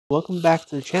Welcome back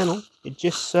to the channel.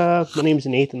 My name's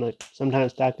Nathan. I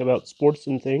sometimes talk about sports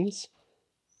and things.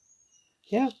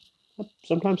 Yeah, I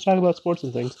sometimes talk about sports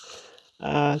and things.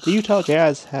 The Utah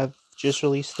Jazz have just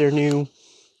released their new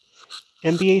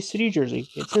NBA City jersey.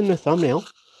 It's in the thumbnail.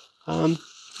 I've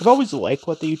always liked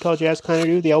what the Utah Jazz kind of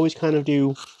do. They always kind of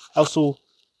do also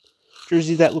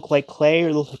jerseys that look like clay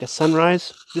or look like a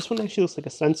sunrise. This one actually looks like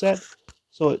a sunset.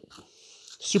 So it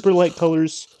super light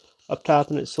colors up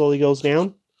top and it slowly goes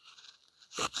down.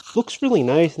 Looks really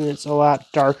nice, and it's a lot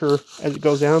darker as it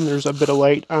goes down. There's a bit of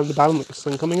light on the bottom, like a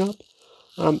sun coming up.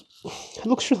 It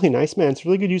looks really nice, man. It's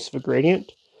really good use of a gradient.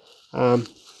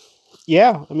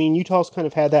 Yeah, I mean, Utah's kind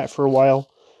of had that for a while.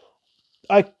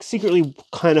 I secretly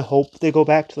kind of hope they go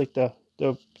back to like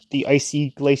the icy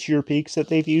glacier peaks that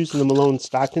they've used in the Malone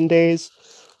Stockton days.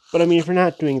 But I mean, if you're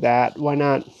not doing that, why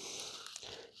not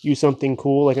use something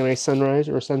cool like a nice sunrise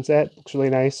or a sunset? Looks really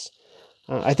nice.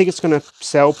 I think it's going to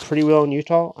sell pretty well in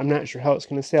Utah. I'm not sure how it's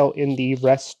going to sell in the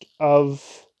rest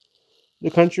of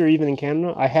the country or even in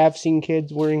Canada. I have seen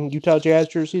kids wearing Utah Jazz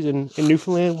jerseys in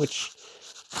Newfoundland, which,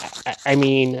 I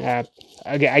mean,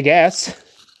 I guess.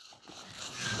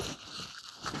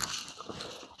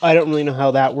 I don't really know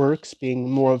how that works, being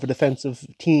more of a defensive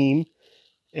team,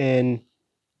 and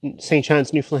St.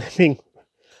 John's, Newfoundland being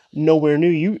nowhere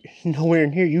near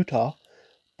Utah.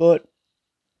 But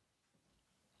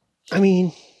I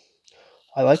mean,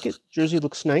 I like it. Jersey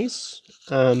looks nice.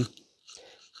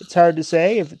 It's hard to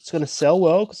say if it's going to sell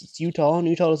well because it's Utah, and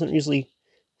Utah doesn't usually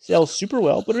sell super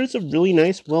well, but it's a really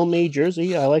nice, well-made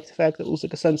jersey. I like the fact that it looks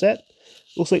like a sunset.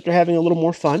 It looks like they're having a little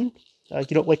more fun.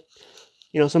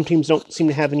 Some teams don't seem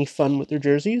to have any fun with their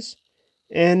jerseys.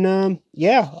 And,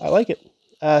 yeah, I like it.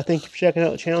 Thank you for checking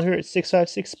out the channel here at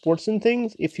 656 Sports and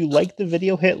Things. If you like the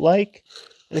video, hit like.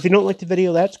 And if you don't like the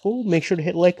video, that's cool. Make sure to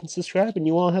hit like and subscribe, and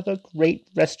you all have a great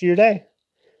rest of your day.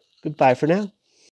 Goodbye for now.